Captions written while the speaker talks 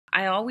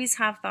I always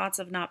have thoughts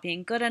of not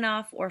being good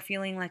enough or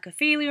feeling like a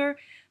failure,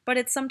 but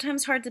it's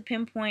sometimes hard to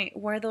pinpoint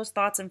where those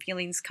thoughts and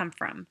feelings come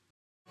from.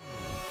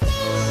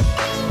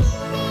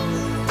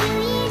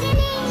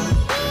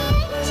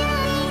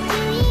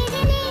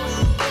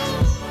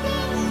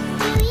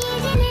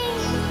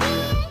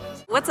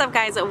 What's up,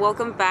 guys?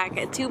 Welcome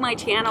back to my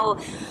channel.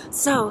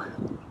 So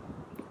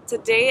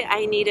today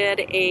I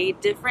needed a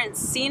different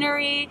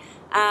scenery.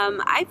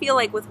 I feel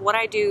like with what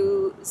I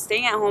do,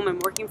 staying at home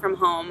and working from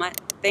home,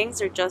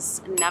 things are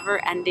just never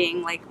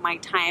ending. Like, my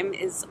time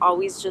is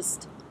always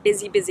just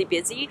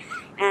busy,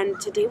 and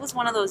today was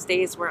one of those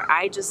days where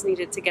I just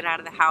needed to get out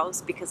of the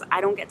house because I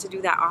don't get to do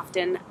that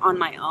often on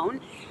my own.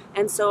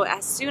 And so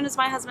as soon as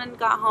my husband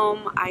got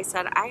home, I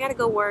said, I gotta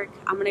go work.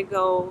 I'm gonna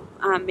go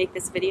make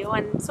this video.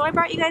 And so I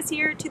brought you guys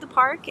here to the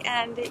park,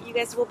 and you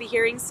guys will be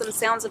hearing some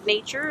sounds of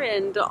nature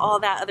and all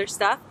that other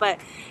stuff, but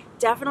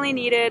definitely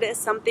needed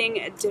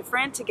something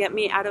different to get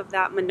me out of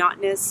that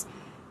monotonous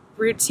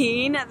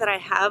routine that I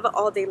have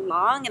all day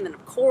long. And then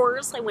of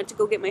course I went to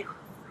go get my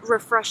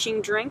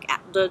refreshing drink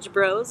at Dutch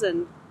Bros,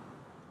 and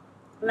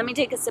let me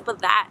take a sip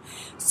of that.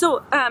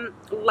 So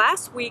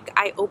last week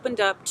I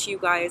opened up to you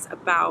guys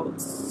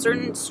about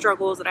certain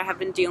struggles that I have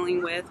been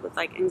dealing with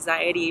like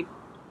anxiety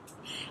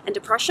and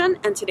depression,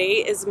 and today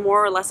is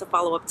more or less a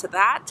follow-up to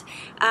that.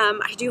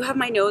 I do have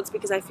my notes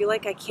because I feel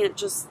like I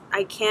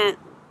can't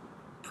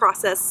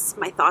process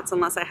my thoughts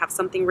unless I have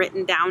something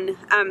written down.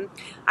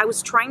 I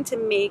was trying to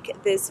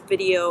make this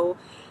video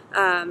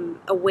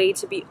a way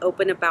to be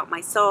open about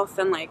myself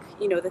and, like,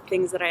 you know, the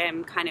things that I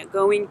am kind of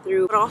going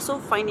through, but also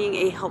finding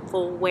a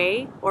helpful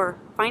way, or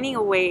finding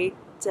a way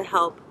to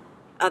help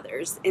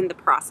others in the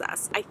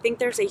process. I think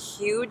there's a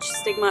huge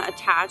stigma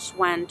attached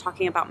when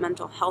talking about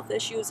mental health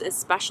issues,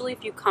 especially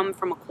if you come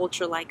from a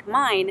culture like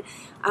mine,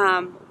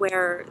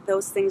 where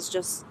those things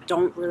just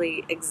don't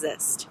really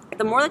exist.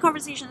 The more the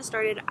conversation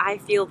started, I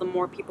feel the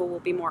more people will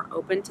be more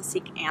open to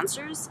seek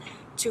answers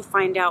to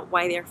find out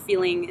why they're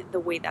feeling the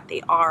way that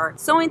they are.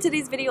 So in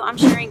today's video, I'm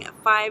sharing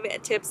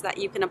 5 tips that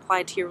you can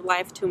apply to your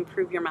life to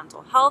improve your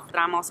mental health, that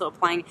I'm also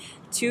applying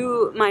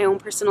to my own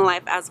personal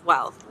life as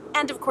well.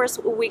 And of course,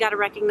 we got to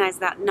recognize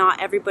that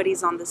not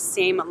everybody's on the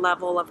same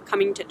level of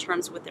coming to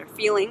terms with their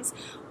feelings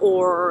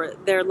or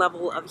their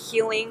level of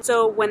healing.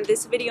 So when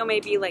this video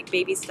may be like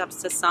baby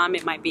steps to some,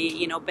 it might be,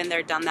 you know, been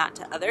there, done that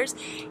to others.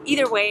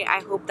 Either way, I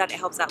hope that it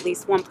helps at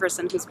least one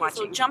person who's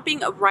watching. So jumping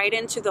right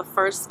into the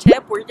first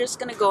tip, we're just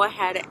going to go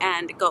ahead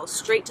and go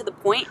straight to the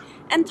point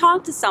and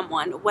talk to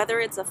someone, whether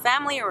it's a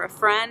family or a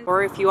friend,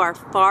 or if you are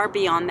far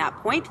beyond that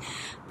point.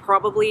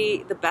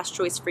 Probably the best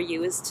choice for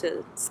you is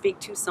to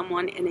speak to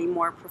someone in a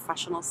more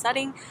professional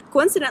setting.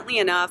 Coincidentally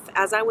enough,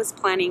 as I was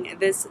planning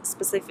this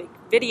specific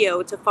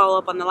video to follow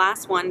up on the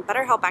last one,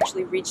 BetterHelp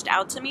actually reached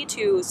out to me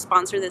to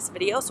sponsor this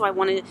video, so I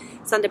want to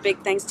send a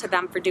big thanks to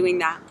them for doing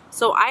that.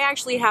 So I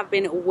actually have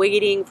been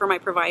waiting for my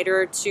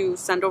provider to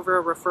send over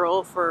a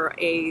referral for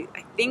I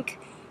think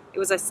it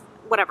was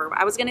whatever.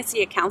 I was going to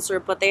see a counselor,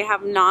 but they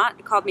have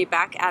not called me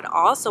back at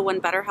all. So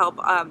when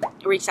BetterHelp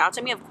reached out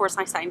to me, of course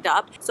I signed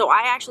up. So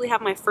I actually have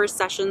my first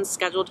session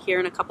scheduled here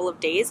in a couple of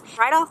days.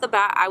 Right off the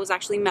bat, I was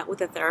actually met with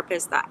a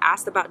therapist that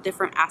asked about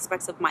different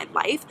aspects of my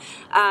life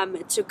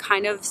to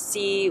kind of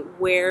see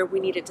where we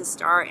needed to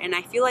start. And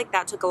I feel like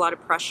that took a lot of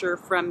pressure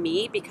from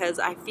me, because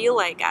I feel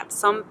like at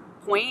some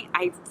point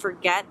I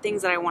forget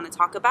things that I want to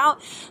talk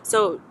about.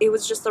 So it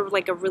was just a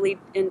really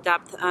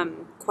in-depth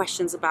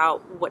questions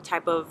about what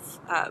type of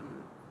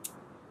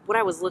what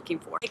I was looking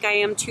for. Like, I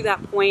am to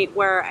that point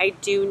where I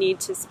do need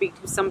to speak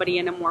to somebody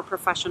in a more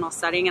professional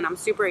setting, and I'm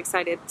super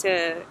excited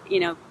to, you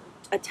know,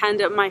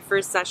 attend my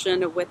first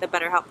session with a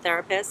BetterHelp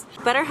therapist.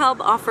 BetterHelp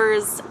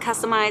offers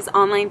customized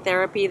online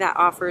therapy that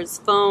offers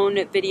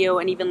phone, video,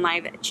 and even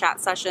live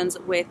chat sessions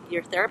with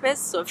your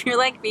therapist. So if you're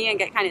like me and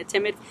get kind of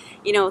timid,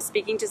 you know,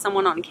 speaking to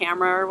someone on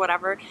camera or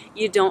whatever,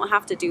 you don't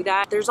have to do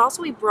that. There's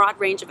also a broad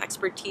range of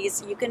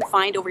expertise. You can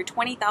find over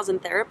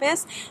 20,000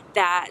 therapists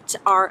that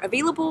are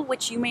available,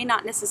 which you may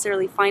not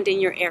necessarily find in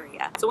your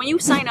area. So when you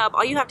sign up,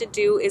 all you have to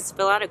do is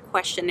fill out a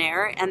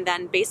questionnaire, and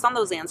then based on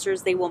those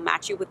answers, they will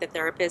match you with a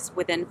therapist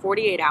within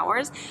 48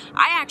 hours.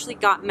 I actually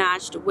got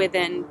matched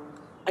within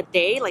a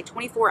day, like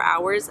 24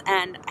 hours,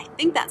 and I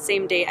think that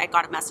same day I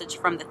got a message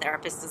from the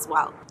therapist as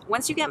well.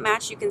 Once you get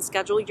matched, you can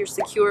schedule your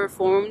secure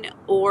phone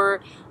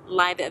or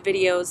live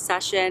video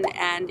session,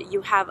 and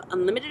you have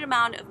unlimited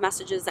amount of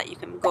messages that you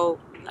can go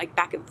like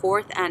back and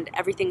forth, and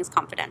everything is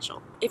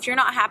confidential. If you're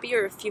not happy,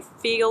 or if you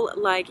feel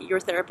like your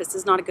therapist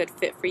is not a good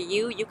fit for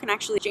you, you can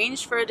actually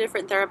change for a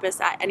different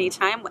therapist at any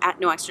time at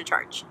no extra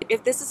charge.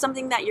 If this is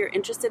something that you're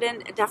interested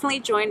in,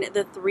 definitely join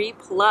the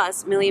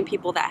 3+ million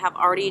people that have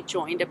already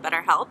joined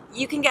BetterHelp.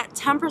 You can get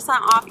 10%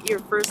 off your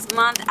first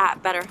month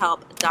at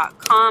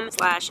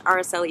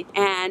betterhelp.com/Araceli,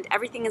 and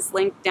everything is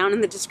linked down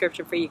in the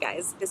description for you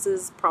guys. This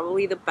is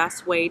probably the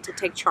best way to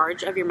take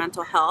charge of your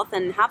mental health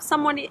and have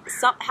somebody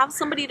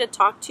to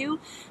talk to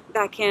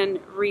that can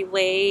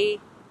relay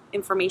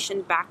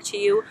information back to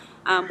you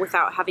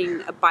without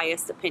having a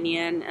biased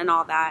opinion and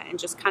all that, and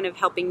just kind of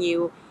helping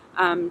you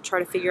try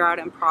to figure out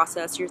and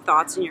process your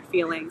thoughts and your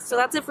feelings. So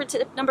that's it for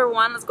tip number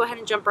 1. Let's go ahead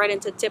and jump right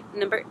into tip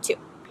number 2.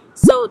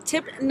 So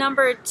tip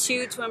number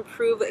 2 to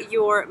improve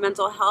your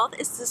mental health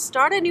is to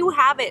start a new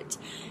habit.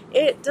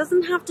 It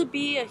doesn't have to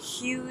be a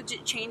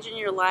huge change in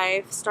your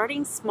life.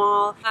 Starting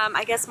small.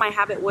 I guess my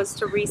habit was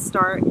to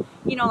restart,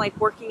 you know, like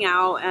working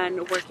out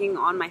and working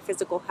on my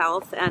physical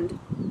health, and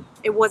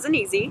it wasn't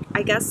easy.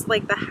 I guess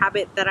like the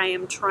habit that I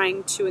am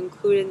trying to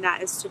include in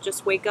that is to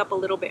just wake up a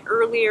little bit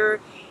earlier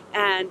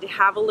and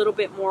have a little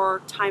bit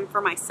more time for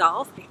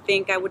myself. I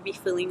think I would be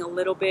feeling a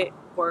little bit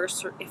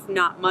worse, or if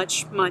not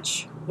much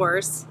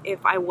worse,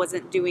 if I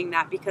wasn't doing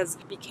that, because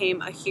it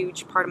became a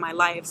huge part of my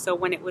life. So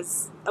when it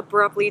was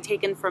abruptly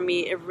taken from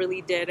me, it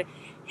really did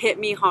hit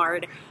me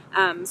hard.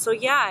 So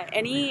yeah,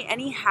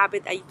 any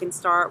habit that you can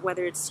start,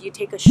 whether it's you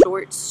take a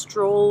short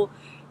stroll,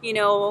 you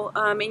know,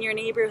 in your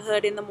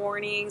neighborhood in the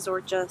mornings,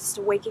 or just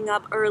waking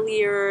up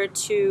earlier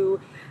to,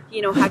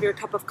 you know, have your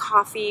cup of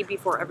coffee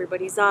before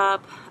everybody's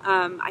up.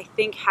 I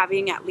think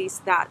having at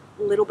least that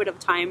little bit of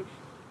time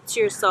to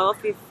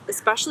yourself,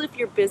 especially if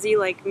you're busy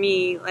like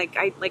me, like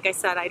I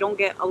said, I don't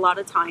get a lot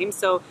of time.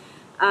 So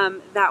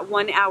that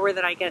 1 hour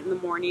that I get in the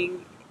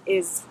morning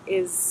is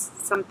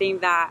something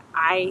that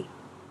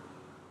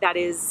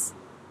is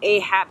a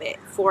habit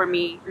for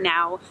me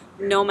now,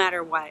 no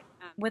matter what.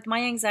 With my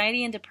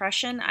anxiety and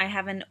depression, I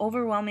have an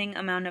overwhelming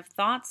amount of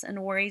thoughts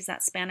and worries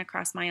that span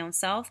across my own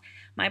self,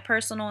 my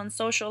personal and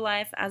social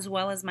life, as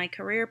well as my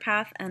career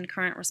path and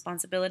current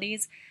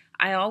responsibilities.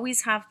 I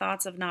always have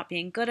thoughts of not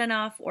being good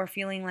enough or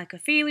feeling like a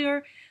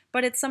failure,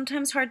 but it's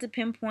sometimes hard to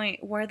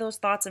pinpoint where those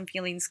thoughts and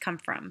feelings come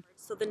from.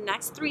 So the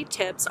next 3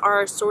 tips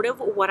are sort of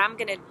what I'm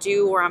going to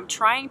do, or I'm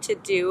trying to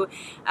do,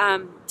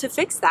 to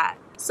fix that.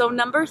 So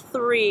number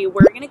 3,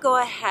 we're going to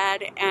go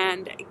ahead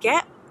and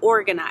get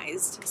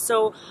organized.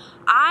 So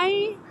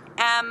I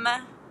am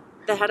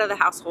the head of the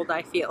household,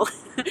 I feel.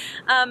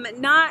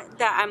 Not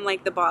that I'm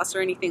like the boss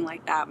or anything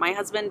like that. My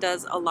husband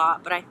does a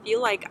lot, but I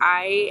feel like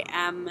I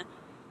am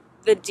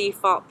the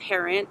default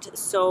parent,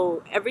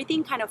 so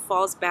everything kind of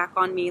falls back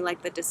on me,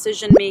 like the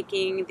decision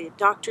making, the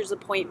doctor's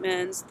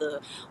appointments, the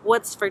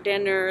what's for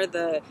dinner,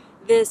 the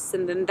this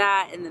and then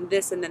that, and then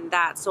this and then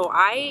that. So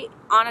I,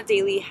 on a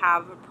daily,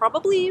 have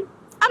probably,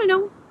 I don't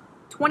know,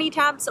 20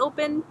 tabs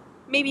open,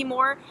 maybe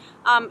more,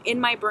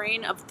 in my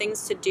brain of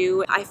things to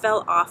do. I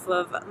fell off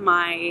of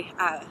my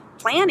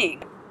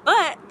planning,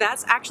 but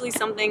that's actually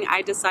something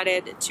I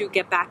decided to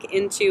get back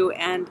into,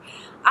 and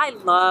I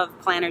love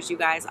planners, you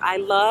guys. I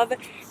love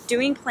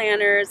doing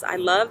planners. I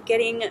love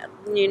getting,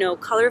 you know,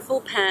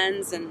 colorful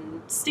pens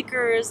and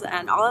stickers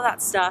and all of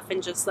that stuff,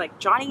 and just like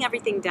jotting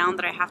everything down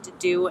that I have to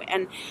do.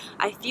 And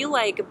I feel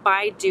like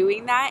by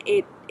doing that,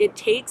 it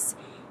takes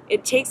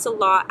a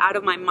lot out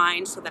of my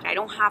mind, so that I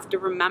don't have to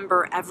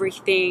remember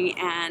everything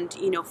and,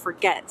 you know,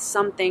 forget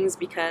some things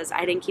because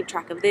I didn't keep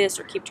track of this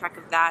or keep track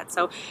of that.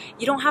 So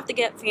you don't have to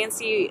get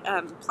fancy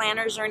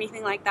planners or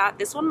anything like that.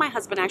 This one my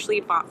husband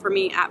actually bought for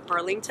me at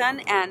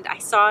Burlington, and I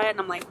saw it and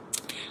I'm like,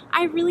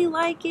 I really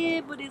like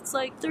it, but it's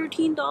like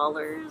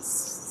 $13,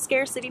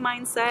 scarcity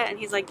mindset. And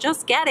he's like,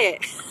 just get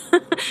it.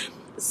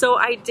 So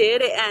I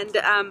did, and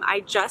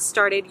I just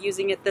started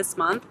using it this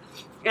month,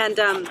 and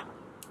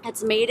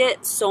it's made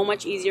it so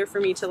much easier for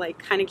me to like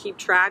kind of keep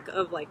track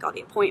of like all the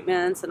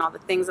appointments and all the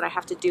things that I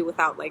have to do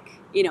without, like,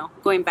 you know,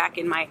 going back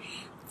in my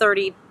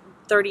 30th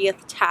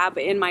tab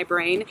in my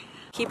brain.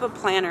 Keep a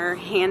planner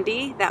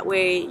handy. That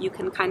way you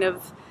can kind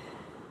of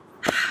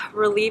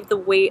relieve the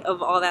weight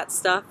of all that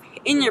stuff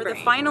in your brain.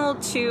 The final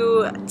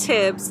 2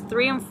 tips,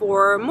 3 and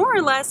 4, more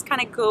or less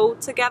kind of go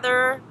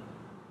together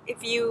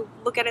if you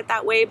look at it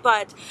that way.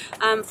 But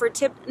for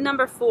tip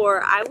number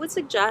 4, I would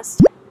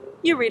suggest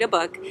you read a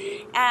book.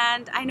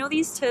 And I know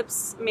these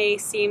tips may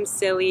seem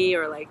silly,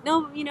 or like,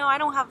 no, you know, I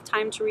don't have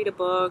time to read a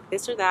book,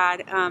 this or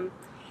that.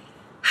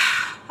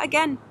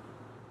 Again,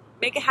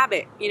 make a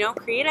habit, you know,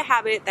 create a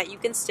habit that you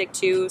can stick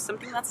to,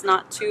 something that's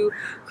not too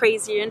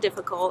crazy and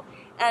difficult.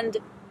 And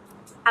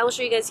I will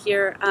show you guys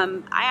here.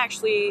 I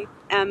actually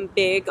am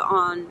big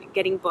on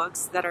getting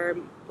books that are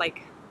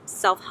like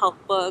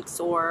self-help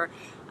books or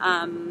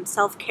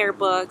self-care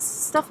books,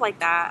 stuff like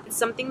that. It's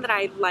something that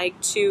I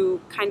like to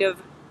kind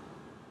of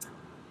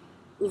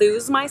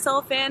lose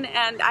myself in,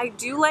 and I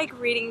do like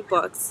reading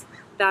books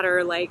that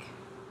are like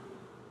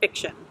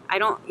fiction. I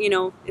don't, you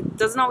know, it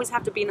doesn't always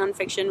have to be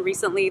nonfiction.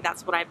 Recently,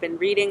 that's what I've been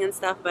reading and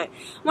stuff, but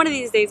one of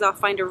these days I'll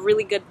find a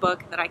really good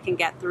book that I can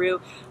get through.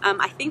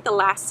 I think the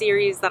last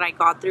series that I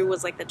got through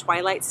was like the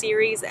Twilight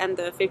series and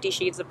the 50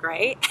 Shades of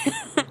Grey.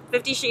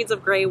 50 Shades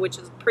of Grey, which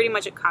is pretty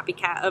much a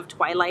copycat of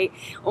Twilight,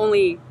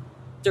 only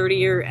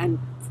dirtier and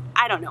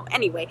I don't know.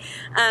 Anyway,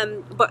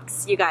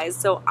 books, you guys.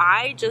 So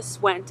I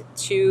just went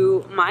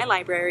to my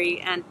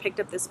library and picked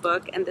up this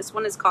book, and this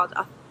one is called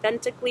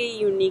Authentically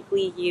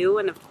Uniquely You.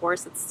 And of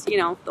course, it's, you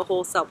know, the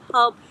whole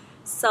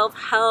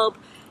self-help,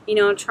 you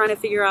know, trying to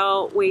figure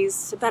out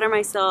ways to better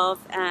myself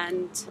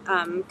and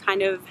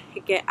kind of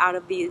get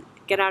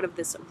get out of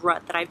this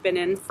rut that I've been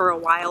in for a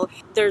while.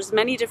 There's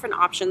many different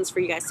options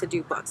for you guys to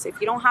do books. If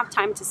you don't have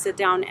time to sit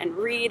down and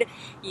read,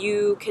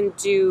 you can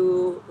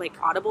do like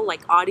Audible,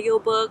 like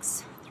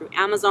audiobooks through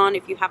Amazon.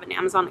 If you have an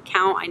Amazon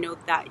account, I know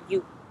that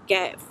you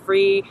get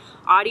free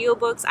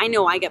audiobooks. I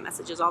know I get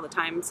messages all the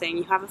time saying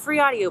you have a free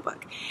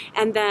audiobook.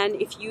 And then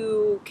if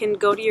you can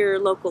go to your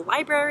local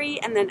library,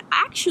 and then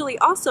actually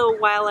also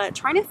while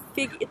trying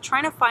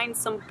to find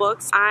some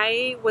books,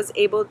 I was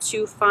able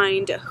to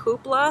find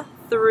Hoopla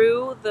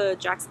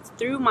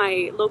through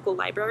my local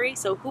library.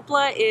 So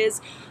Hoopla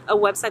is a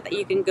website that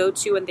you can go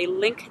to, and they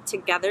link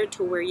together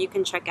to where you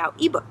can check out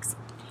ebooks.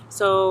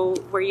 So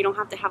where you don't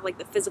have to have like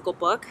the physical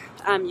book,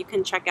 you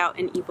can check out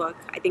an ebook.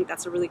 I think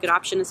that's a really good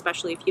option,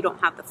 especially if you don't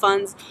have the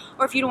funds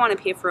or if you don't want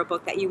to pay for a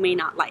book that you may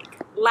not like.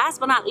 Last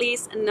but not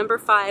least, number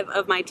 5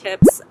 of my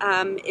tips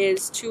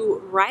is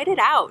to write it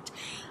out.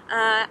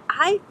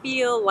 I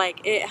feel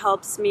like it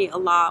helps me a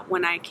lot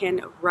when I can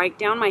write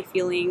down my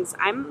feelings.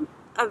 I'm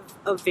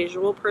a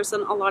visual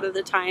person a lot of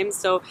the time,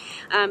 so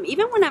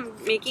even when I'm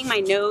making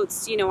my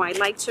notes, you know, I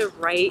like to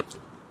write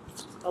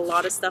a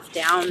lot of stuff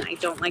down. I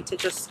don't like to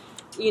just,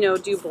 you know,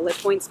 do bullet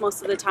points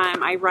most of the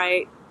time. I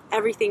write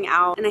everything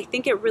out, and I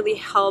think it really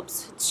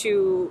helps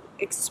to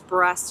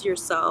express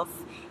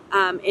yourself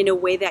in a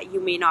way that you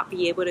may not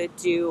be able to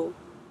do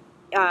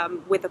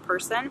with a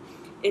person.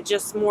 It's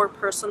just more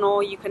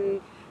personal. You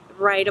can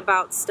write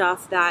about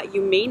stuff that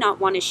you may not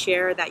want to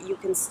share, that you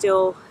can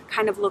still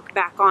kind of look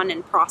back on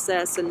and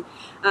process, and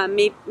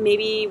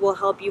maybe will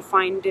help you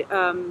find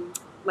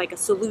like a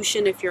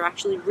solution if you're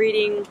actually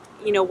reading,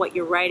 you know, what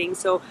you're writing.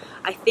 So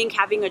I think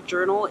having a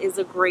journal is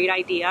a great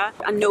idea.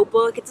 A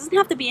notebook, it doesn't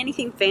have to be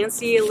anything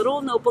fancy. A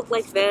little notebook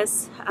like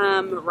this,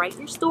 write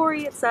your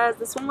story. It says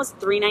this one was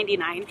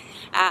 $3.99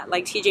 at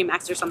like TJ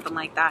Maxx or something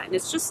like that, and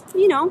it's just,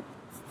 you know,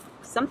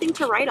 something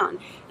to write on.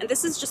 And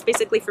this is just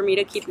basically for me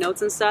to keep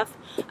notes and stuff.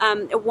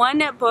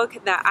 One book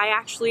that I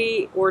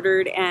actually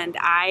ordered and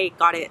I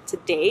got it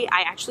today,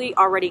 I actually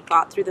already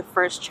got through the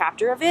first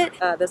chapter of it,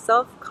 the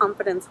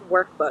Self-Confidence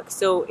Workbook.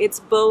 So it's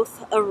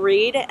both a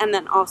read and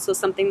then also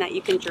something that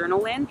you can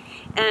journal in.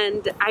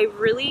 And I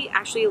really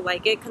actually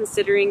like it,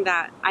 considering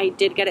that I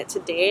did get it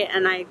today,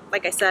 and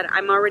like I said,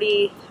 I'm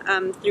already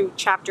through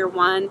chapter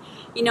 1.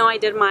 You know, I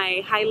did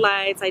my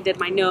highlights, I did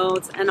my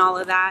notes and all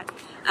of that.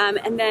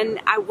 And then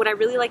what I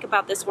really like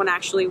about this one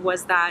actually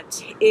was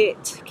that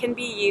it can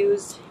be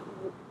used,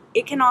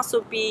 it can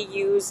also be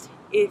used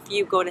if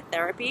you go to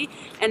therapy,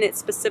 and it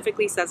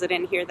specifically says it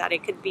in here that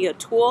it could be a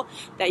tool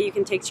that you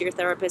can take to your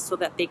therapist so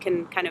that they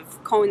can kind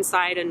of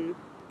coincide and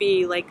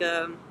be like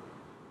a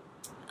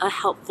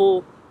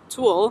helpful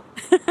tool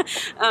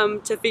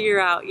to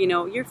figure out, you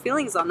know, your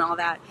feelings on all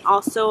that.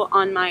 Also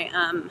on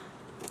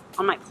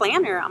my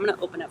planner, I'm gonna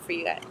open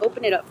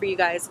it up for you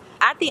guys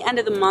at the end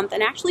of the month.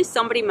 And actually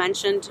somebody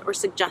mentioned or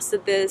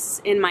suggested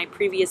this in my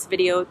previous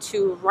video,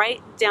 to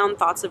write down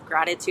thoughts of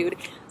gratitude.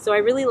 So I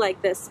really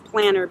like this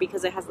planner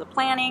because it has the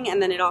planning,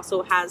 and then it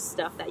also has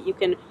stuff that you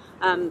can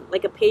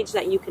like a page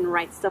that you can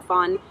write stuff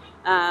on,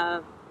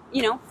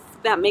 you know,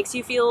 that makes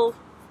you feel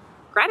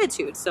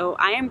gratitude. So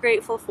I am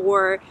grateful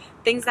for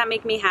things that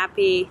make me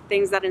happy,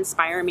 things that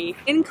inspire me.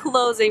 In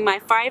closing, my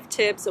 5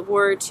 tips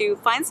were to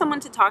find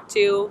someone to talk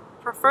to,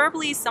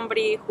 preferably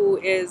somebody who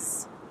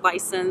is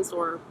licensed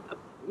or,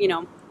 you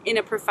know, in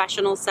a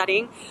professional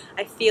setting.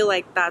 I feel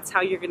like that's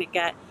how you're going to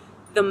get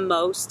the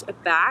most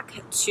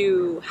back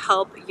to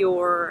help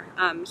your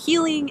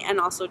healing and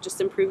also just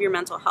improve your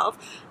mental health.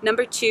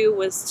 Number 2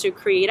 was to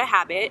create a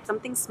habit,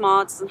 something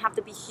small. It doesn't have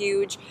to be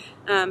huge.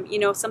 You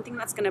know, something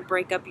that's going to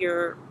break up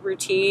your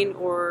routine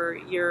or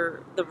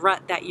the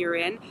rut that you're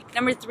in.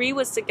 Number 3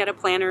 was to get a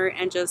planner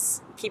and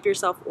just keep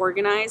yourself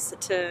organized,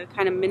 to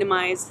kind of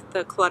minimize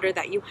the clutter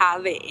that you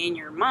have in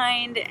your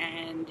mind,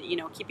 and, you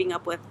know, keeping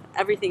up with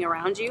everything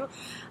around you.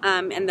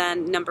 And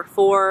then number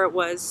 4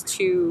 was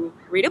to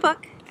read a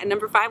book, and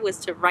number 5 was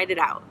to write it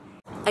out.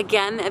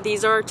 Again,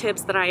 these are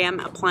tips that I am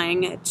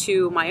applying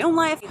to my own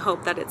life. I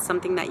hope that it's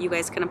something that you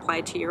guys can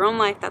apply to your own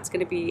life that's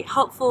going to be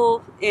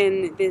helpful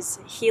in this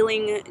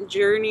healing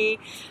journey.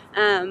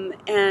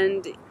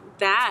 And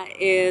that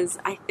is,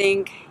 I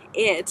think,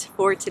 it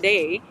for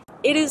today.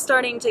 It is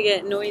starting to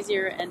get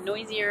noisier and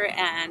noisier,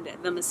 and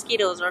the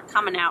mosquitoes are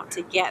coming out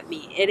to get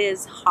me. It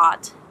is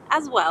hot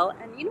as well,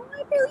 and you know,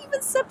 I barely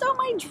even sipped on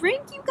my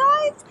drink, you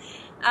guys.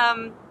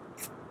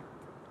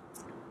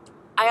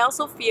 I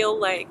also feel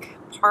like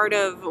part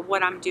of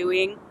what I'm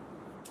doing,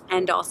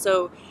 and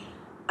also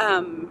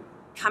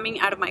coming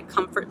out of my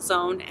comfort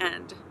zone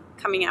and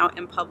coming out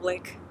in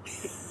public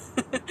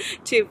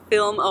to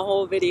film a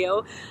whole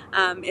video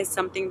is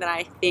something that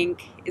I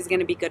think is going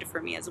to be good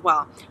for me as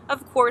well.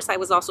 Of course, I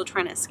was also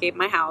trying to escape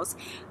my house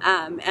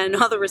and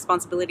all the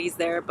responsibilities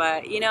there,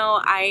 but you know,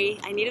 I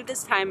needed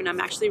this time, and I'm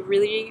actually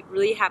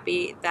really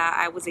happy that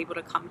I was able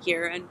to come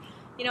here. And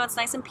you know, it's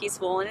nice and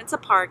peaceful, and it's a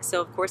park,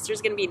 so of course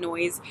there's going to be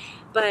noise,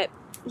 but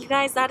you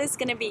guys, that is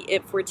gonna be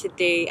it for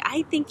today.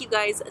 I thank you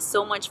guys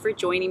so much for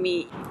joining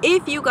me.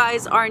 If you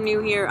guys are new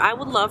here, I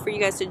would love for you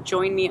guys to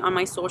join me on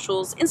my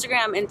socials,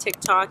 Instagram and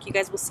TikTok. You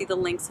guys will see the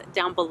links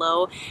down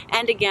below.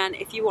 And again,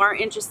 if you are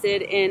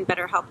interested in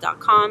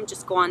betterhelp.com,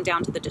 just go on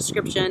down to the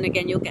description.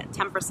 Again, you'll get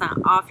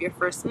 10% off your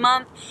first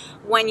month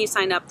when you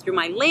sign up through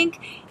my link.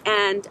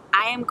 And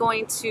I am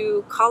going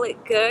to call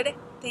it good.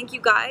 Thank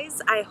you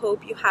guys. I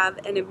hope you have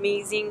an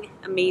amazing,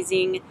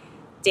 amazing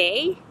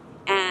day.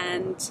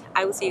 And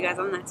I will see you guys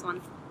on the next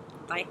one.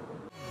 Bye.